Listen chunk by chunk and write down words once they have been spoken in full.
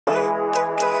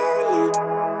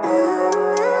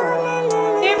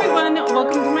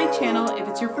channel. If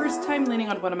it's your first time landing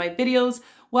on one of my videos,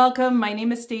 welcome. My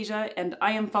name is Stasia and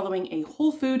I am following a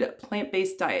whole food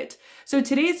plant-based diet. So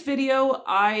today's video,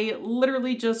 I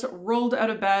literally just rolled out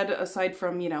of bed aside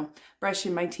from,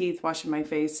 brushing my teeth, washing my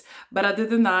face. But other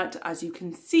than that, as you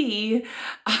can see,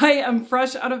 I am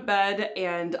fresh out of bed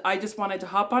and I just wanted to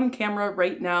hop on camera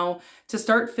right now to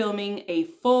start filming a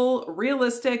full,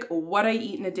 realistic, what I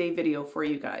eat in a day video for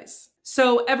you guys.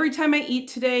 So every time I eat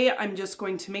today, I'm just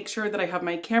going to make sure that I have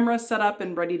my camera set up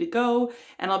and ready to go,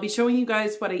 and I'll be showing you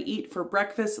guys what I eat for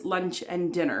breakfast, lunch,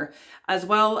 and dinner, as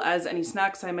well as any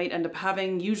snacks I might end up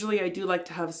having. Usually I do like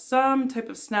to have some type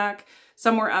of snack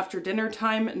somewhere after dinner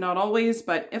time, not always,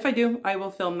 but if I do, I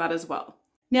will film that as well.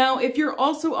 Now, if you're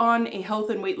also on a health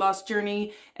and weight loss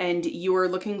journey and you are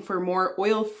looking for more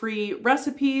oil-free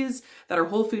recipes that are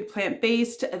whole food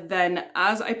plant-based, then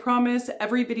as I promise,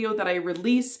 every video that I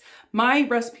release, my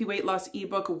recipe weight loss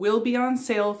ebook will be on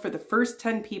sale for the first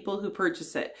 10 people who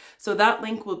purchase it. So that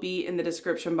link will be in the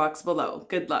description box below.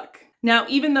 Good luck. Now,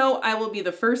 even though I will be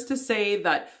the first to say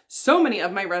that so many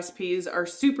of my recipes are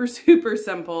super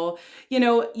simple, you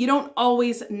don't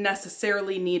always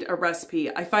necessarily need a recipe.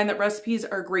 I find that recipes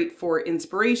are great for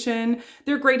inspiration.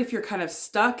 They're great if you're kind of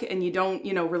stuck and you don't,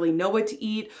 really know what to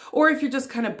eat, or if you're just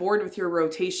kind of bored with your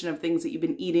rotation of things that you've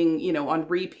been eating, on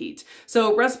repeat.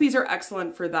 So recipes are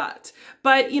excellent for that.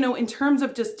 But, in terms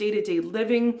of just day-to-day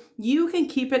living, you can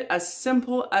keep it as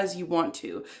simple as you want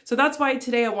to. So that's why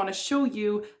today I want to show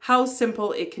you how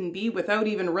simple it can be without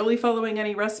even really following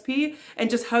any recipe, and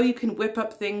just how you can whip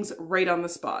up things right on the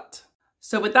spot.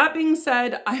 So with that being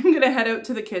said, I'm gonna head out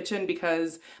to the kitchen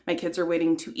because my kids are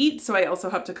waiting to eat, so I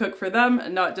also have to cook for them,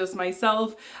 not just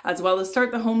myself, as well as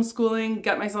start the homeschooling,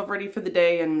 get myself ready for the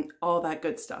day, and all that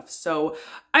good stuff. So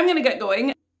I'm gonna get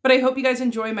going. But I hope you guys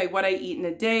enjoy my what I eat in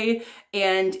a day.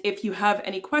 And if you have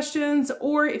any questions,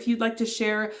 or if you'd like to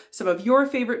share some of your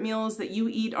favorite meals that you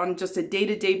eat on just a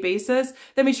day-to-day basis,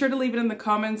 then be sure to leave it in the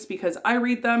comments because I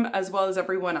read them as well as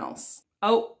everyone else.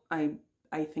 Oh, I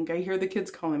think I hear the kids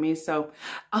calling me, so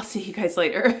I'll see you guys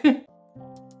later.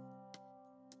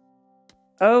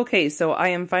 Okay, so I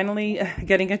am finally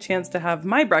getting a chance to have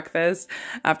my breakfast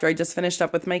after I just finished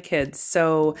up with my kids.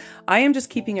 So I am just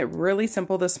keeping it really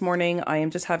simple this morning. I am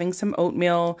just having some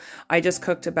oatmeal. I just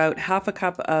cooked about half a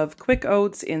cup of quick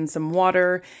oats in some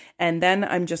water, and then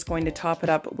I'm just going to top it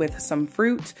up with some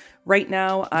fruit. Right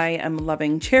now, I am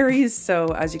loving cherries, so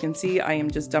as you can see, I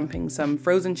am just dumping some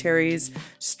frozen cherries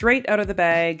straight out of the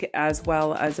bag, as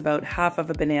well as about half of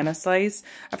a banana slice.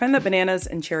 I find that bananas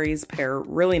and cherries pair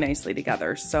really nicely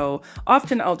together, so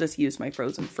often I'll just use my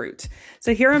frozen fruit.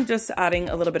 So here I'm just adding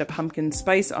a little bit of pumpkin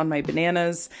spice on my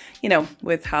bananas,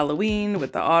 with Halloween,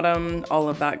 with the autumn, all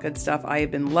of that good stuff. I have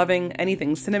been loving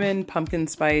anything cinnamon, pumpkin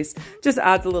spice, just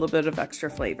adds a little bit of extra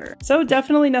flavor. So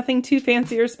definitely nothing too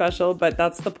fancy or special, but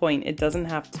that's the point. It doesn't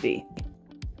have to be.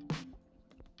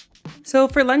 So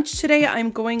for lunch today,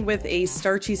 I'm going with a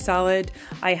starchy salad.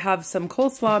 I have some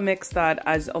coleslaw mix that,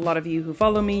 as a lot of you who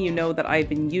follow me, you know that I've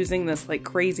been using this like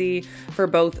crazy for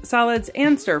both salads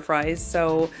and stir fries.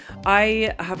 So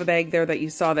I have a bag there that you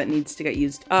saw that needs to get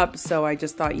used up. So I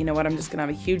just thought, you know what, I'm just gonna have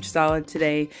a huge salad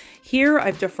today. Here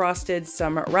I've defrosted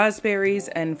some raspberries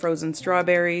and frozen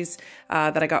strawberries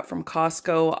that I got from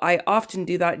Costco. I often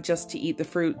do that just to eat the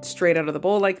fruit straight out of the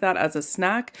bowl like that as a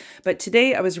snack. But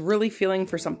today I was really feeling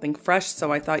for something fresh,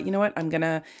 so I thought, you know what, I'm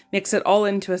gonna mix it all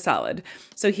into a salad.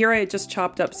 So here I just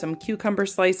chopped up some cucumber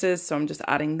slices, so I'm just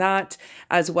adding that,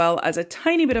 as well as a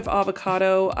tiny bit of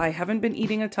avocado. I haven't been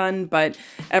eating a ton, but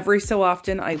every so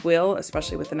often I will,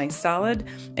 especially with a nice salad.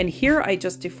 And here I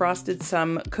just defrosted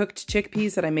some cooked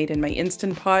chickpeas that I made in my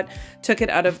Instant Pot, took it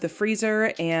out of the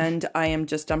freezer, and I am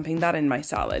just dumping that in my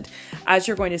salad. As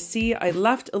you're going to see, I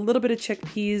left a little bit of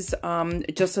chickpeas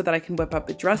just so that I can whip up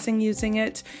the dressing using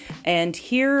it. And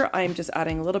here I'm just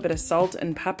adding a little bit of salt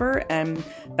and pepper, and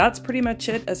that's pretty much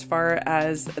it as far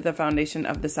as the foundation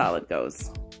of the salad goes.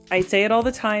 I say it all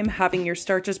the time, having your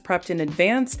starches prepped in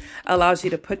advance allows you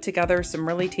to put together some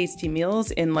really tasty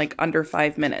meals in like under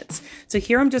 5 minutes. So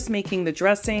here I'm just making the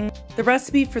dressing. The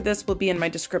recipe for this will be in my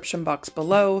description box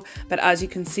below, but as you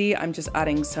can see, I'm just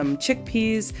adding some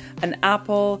chickpeas, an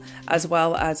apple, as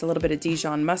well as a little bit of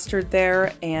Dijon mustard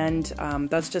there, and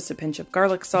that's just a pinch of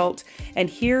garlic salt. And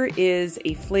here is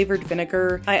a flavored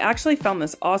vinegar. I actually found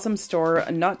this awesome store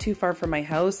not too far from my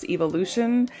house,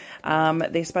 Evolution.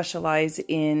 They specialize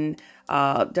in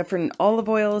different olive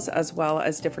oils, as well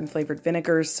as different flavored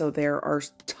vinegars. So there are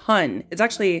a ton. It's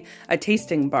actually a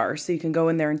tasting bar, so you can go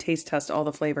in there and taste test all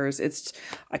the flavors.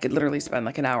 I could literally spend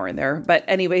like an hour in there. But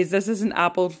anyways, this is an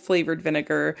apple flavored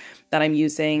vinegar that I'm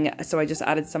using. So I just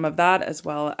added some of that as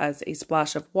well as a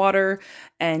splash of water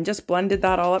and just blended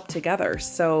that all up together.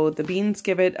 So the beans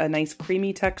give it a nice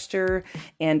creamy texture,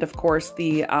 and of course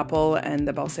the apple and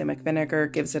the balsamic vinegar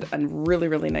gives it a really,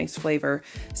 really nice flavor.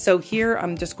 So here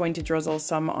I'm just going to drizzle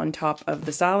some on top of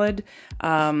the salad.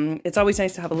 It's always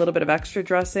nice to have a little bit of extra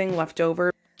dressing left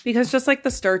over, because just like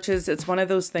the starches, it's one of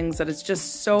those things that it's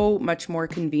just so much more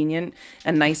convenient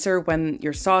and nicer when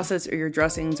your sauces or your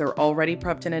dressings are already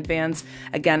prepped in advance.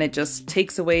 Again, it just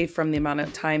takes away from the amount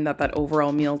of time that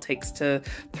overall meal takes to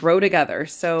throw together.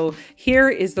 So here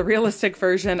is the realistic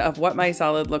version of what my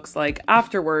salad looks like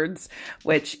afterwards,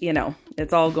 which, you know,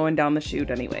 it's all going down the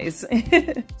chute anyways.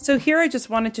 So here I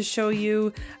just wanted to show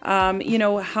you, you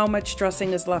know, how much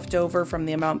dressing is left over from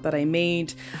the amount that I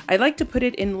made. I like to put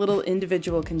it in little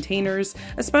individual containers,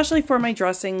 especially for my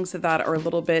dressings that are a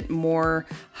little bit more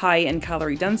high in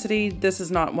calorie density. This is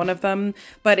not one of them,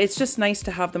 but it's just nice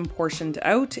to have them portioned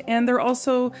out. And they're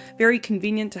also very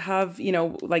convenient to have, you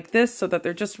know, like this, so that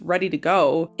they're just ready to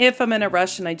go if I'm in a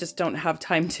rush and I just don't have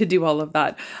time to do all of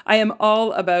that. I am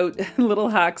all about little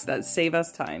hacks that save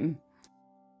us time.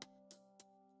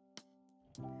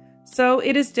 So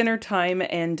it is dinner time,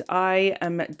 and I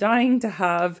am dying to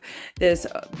have this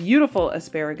beautiful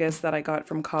asparagus that I got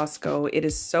from Costco. It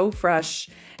is so fresh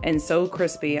and so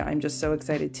crispy. I'm just so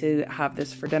excited to have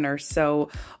this for dinner. So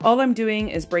all I'm doing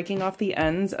is breaking off the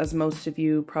ends, as most of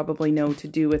you probably know to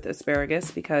do with asparagus,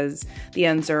 because the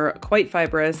ends are quite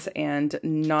fibrous and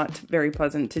not very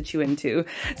pleasant to chew into.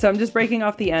 So I'm just breaking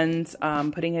off the ends,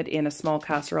 putting it in a small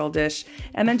casserole dish,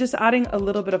 and then just adding a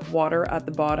little bit of water at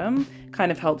the bottom.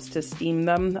 Kind of helps to steam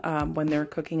them when they're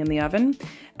cooking in the oven.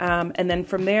 And then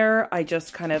from there, I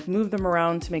just kind of move them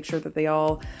around to make sure that they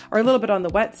all are a little bit on the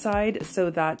wet side, so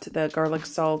that the garlic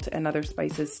salt and other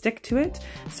spices stick to it.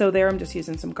 So there I'm just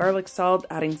using some garlic salt,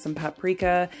 adding some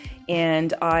paprika,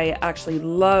 and I actually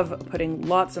love putting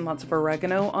lots and lots of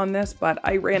oregano on this, but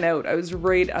I ran out. I was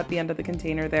right at the end of the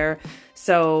container there.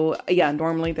 So yeah,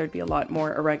 normally there'd be a lot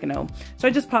more oregano. So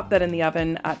I just popped that in the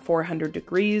oven at 400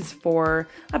 degrees for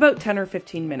about 10 or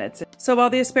 15 minutes. So while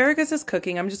the asparagus is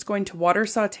cooking, I'm just going to water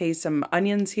saute some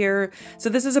onions here. So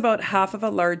this is about half of a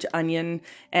large onion.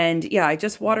 And yeah, I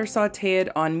just water saute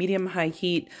it on medium-high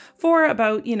heat for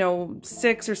about, you know,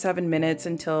 6 or 7 minutes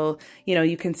until, you know,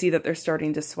 you can see that they're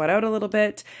starting to sweat out a little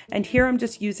bit. And here I'm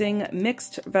just using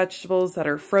mixed vegetables that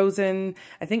are frozen.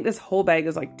 I think this whole bag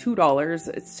is like $2.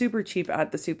 It's super cheap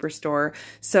at the superstore.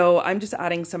 So I'm just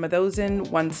adding some of those in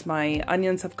once my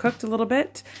onions have cooked a little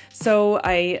bit. So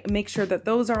I make sure that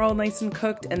those are all nice and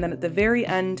cooked. And then at the very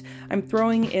end, I'm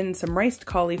throwing in some riced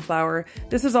cauliflower.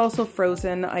 This is also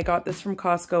frozen. I got this from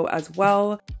Costco as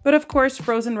well. But of course,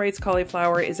 frozen riced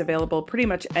cauliflower is available pretty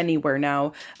much anywhere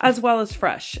now, as well as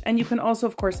fresh. And you can also,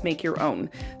 of course, make your own.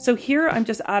 So here I'm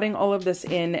just adding all of this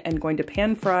in and going to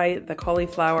pan fry the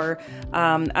cauliflower.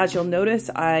 As you'll notice,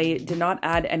 I did not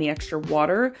add any extra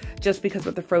water, just because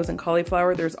with the frozen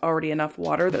cauliflower, there's already enough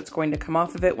water that's going to come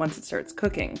off of it once it starts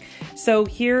cooking. So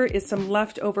here is some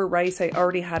leftover rice I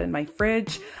already had in my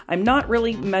fridge. I'm not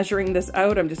really measuring this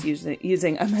out. I'm just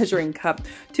using a measuring cup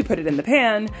to put it in the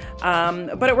pan.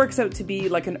 But it works out to be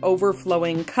like an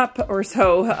overflowing cup or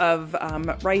so of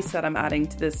rice that I'm adding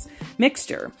to this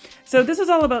mixture. So this is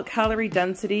all about calorie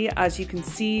density. As you can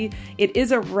see, it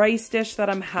is a rice dish that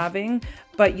I'm having,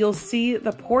 but you'll see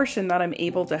the portion that I'm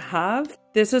able to have.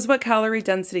 This is what calorie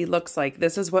density looks like.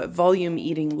 This is what volume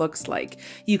eating looks like.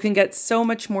 You can get so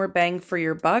much more bang for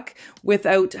your buck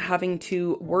without having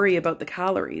to worry about the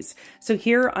calories. So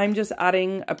here I'm just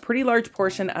adding a pretty large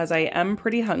portion as I am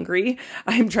pretty hungry.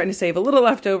 I'm trying to save a little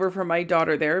left over for my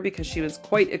daughter there because she was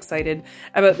quite excited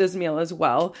about this meal as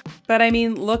well. But I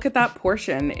mean, look at that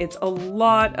portion. It's a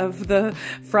lot of the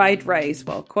fried rice,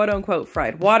 well, quote unquote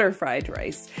fried, water fried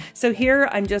rice. So here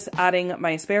I'm just adding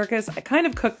my asparagus. I kind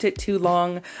of cooked it too long.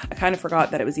 I kind of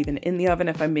forgot that it was even in the oven,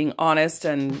 if I'm being honest,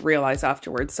 and realized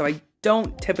afterwards. So I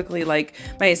don't typically like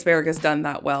my asparagus done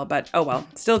that well, but oh well,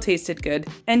 still tasted good.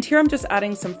 And here I'm just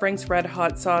adding some Frank's Red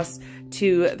Hot sauce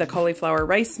to the cauliflower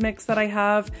rice mix that I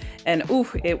have. And ooh,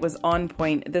 it was on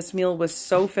point. This meal was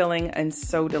so filling and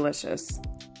so delicious.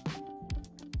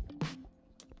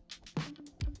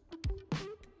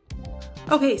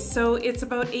 Okay, so it's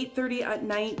about 8:30 at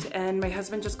night and my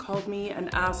husband just called me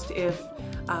and asked if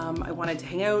I wanted to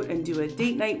hang out and do a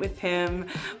date night with him,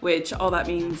 which all that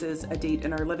means is a date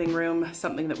in our living room,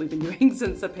 something that we've been doing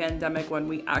since the pandemic when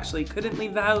we actually couldn't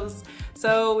leave the house.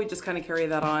 So we just kind of carry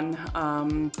that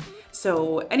on.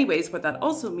 So anyways, what that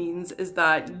also means is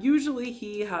that usually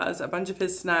he has a bunch of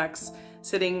his snacks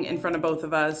sitting in front of both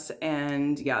of us,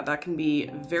 and yeah, that can be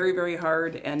very, very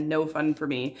hard and no fun for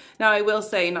me. Now, I will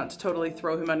say, not to totally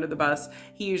throw him under the bus,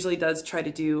 he usually does try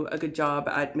to do a good job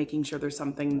at making sure there's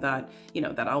something that, you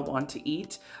know, that I'll want to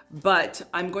eat, but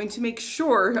I'm going to make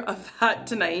sure of that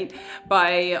tonight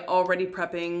by already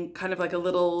prepping kind of like a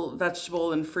little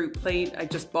vegetable and fruit plate. I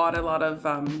just bought a lot of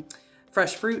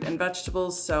fresh fruit and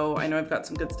vegetables, so I know I've got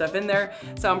some good stuff in there.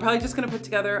 So I'm probably just gonna put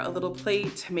together a little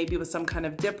plate, maybe with some kind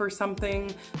of dip or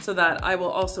something, so that I will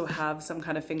also have some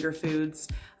kind of finger foods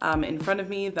in front of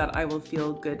me that I will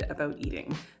feel good about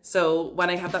eating. So when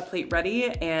I have that plate ready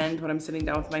and when I'm sitting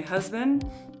down with my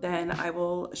husband, then I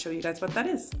will show you guys what that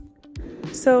is.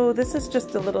 So this is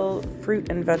just a little fruit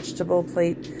and vegetable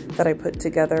plate that I put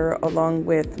together along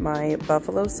with my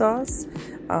buffalo sauce.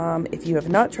 If you have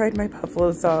not tried my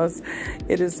buffalo sauce,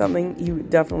 it is something you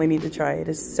definitely need to try. It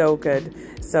is so good.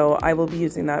 So I will be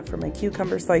using that for my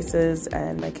cucumber slices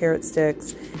and my carrot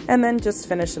sticks, and then just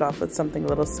finish it off with something a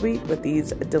little sweet with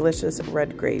these delicious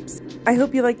red grapes. I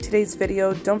hope you liked today's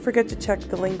video. Don't forget to check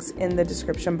the links in the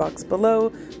description box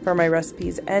below for my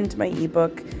recipes and my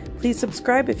ebook. Please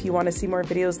subscribe if you want to see more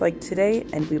videos like today,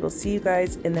 and we will see you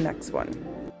guys in the next one.